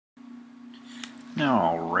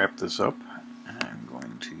Now I'll wrap this up. I'm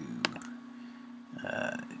going to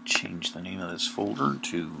change the name of this folder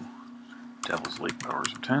to Devil's Lake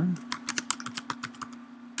Powers of 10.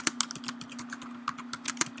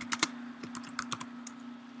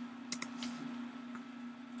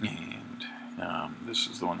 And this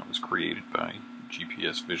is the one that was created by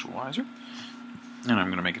GPS Visualizer. And I'm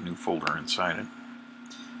going to make a new folder inside it,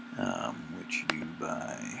 which you do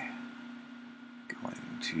by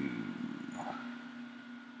going to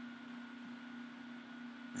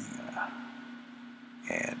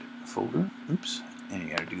add folder. Oops. And you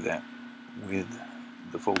got to do that with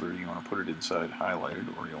the folder you want to put it inside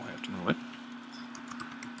highlighted, or you'll have to move it.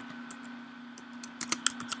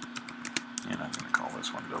 And I'm going to call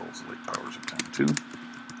this one Devil's Lake Powers of 10 too.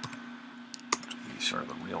 These are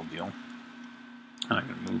the real deal. And I'm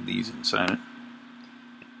going to move these inside it.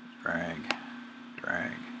 Drag,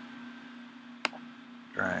 drag,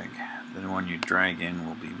 drag. The one you drag in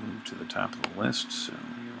will be moved to the top of the list, so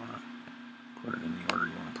you want to put it in the order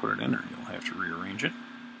you want to put it in, or you'll have to rearrange it.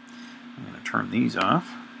 I'm going to turn these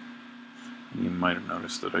off. You might have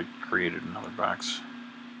noticed that I created another box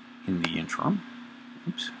in the interim.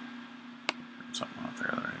 Oops. Something out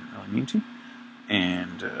there that I didn't really mean to.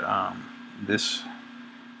 And this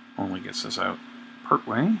only gets us out part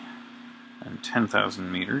way, and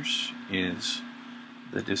 10,000 meters is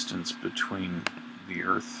the distance between the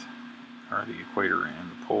Earth, or the equator,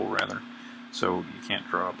 and the pole rather. So you can't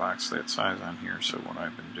draw a box that size on here, so what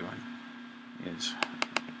I've been doing is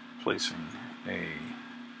placing a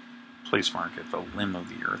place mark at the limb of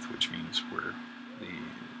the Earth, which means where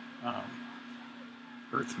the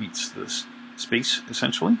Earth meets the space,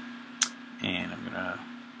 essentially. And I'm going to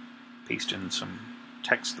paste in some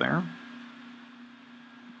text there.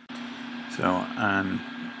 So on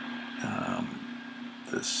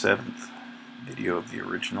the 7th video of the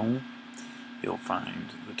original, you'll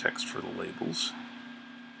find the text for the labels,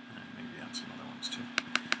 and maybe on some other ones too.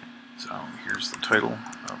 So here's the title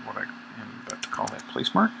of what I am about to call that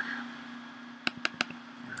place mark,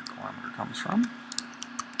 where the kilometer comes from,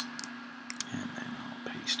 and then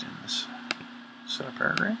I'll paste in this set of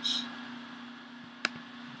paragraphs.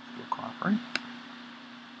 If you'll cooperate.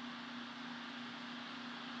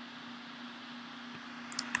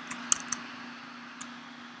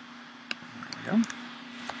 There we go.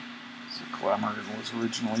 So kilometer was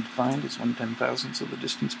originally defined as 1/10,000th of the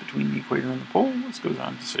distance between the equator and the pole. This goes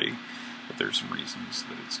on to say that there's some reasons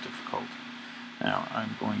that it's difficult. Now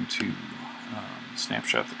I'm going to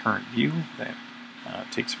snapshot the current view that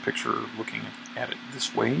takes a picture looking at it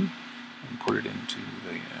this way and put it into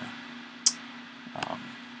the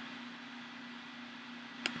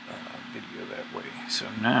video that way. So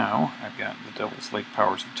now I've got the Devil's Lake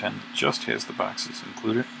Powers of 10 that just has the boxes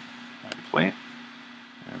included. I can play it,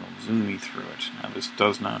 and it'll zoom me through it. Now this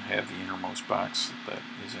does not have the innermost box that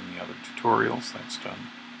is in the other tutorials. That's done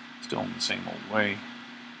still in the same old way.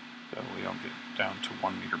 So we don't get down to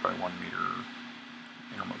 1 meter by 1 meter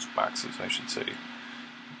innermost boxes, I should say,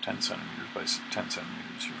 10 centimeters by 10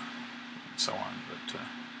 centimeters, and so on. But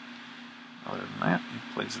other than that,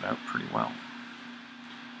 it plays it out pretty well.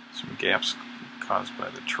 Some gaps caused by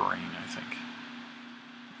the terrain, I think,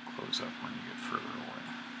 close up when you get further away.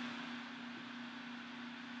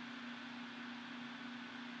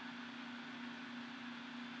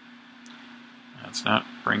 Now, it's not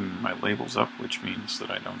bringing my labels up, which means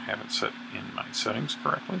that I don't have it set in my settings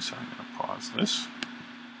correctly, so I'm going to pause this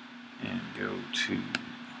and go to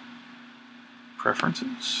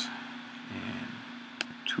Preferences and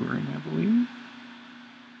Touring, I believe.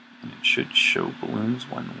 And it should show balloons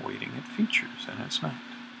when waiting at features, and it's not.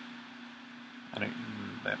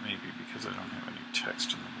 That may be because I don't have any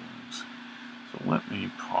text in the balloons. So let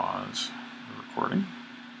me pause the recording.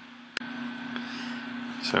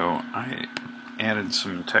 So I added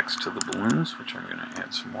some text to the balloons, which I'm going to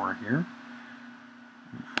add some more here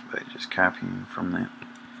by just copying from that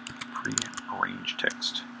pre-arranged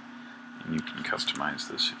text. And you can customize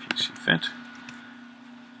this if you see fit.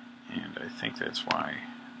 And I think that's why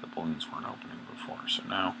the balloons weren't opening before. So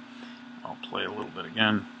now I'll play a little bit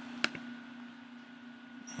again,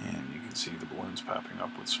 and you can see the balloons popping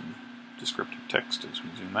up with some descriptive text as we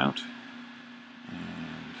zoom out,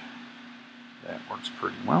 and that works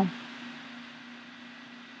pretty well.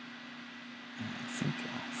 And I think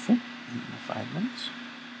I'll fit in the 5 minutes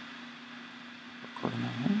recording I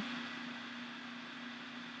have.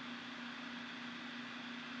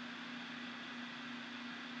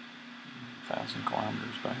 1,000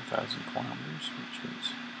 kilometers by 1,000 kilometers, which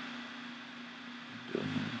is